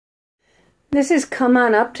This is Come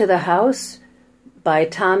On Up to the House by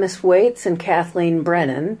Thomas Waits and Kathleen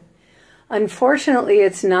Brennan. Unfortunately,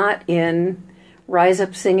 it's not in Rise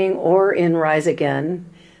Up Singing or in Rise Again,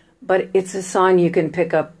 but it's a song you can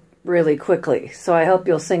pick up really quickly, so I hope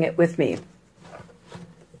you'll sing it with me.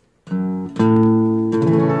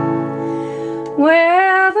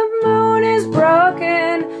 Well, the moon is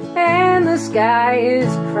broken and the sky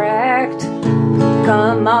is cracked.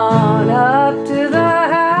 Come on up to the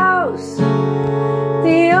house.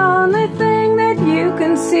 The only thing that you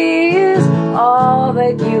can see is all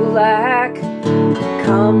that you lack.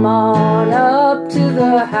 Come on up to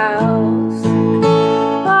the house.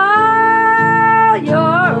 While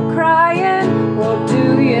you're crying will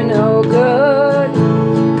do you no good.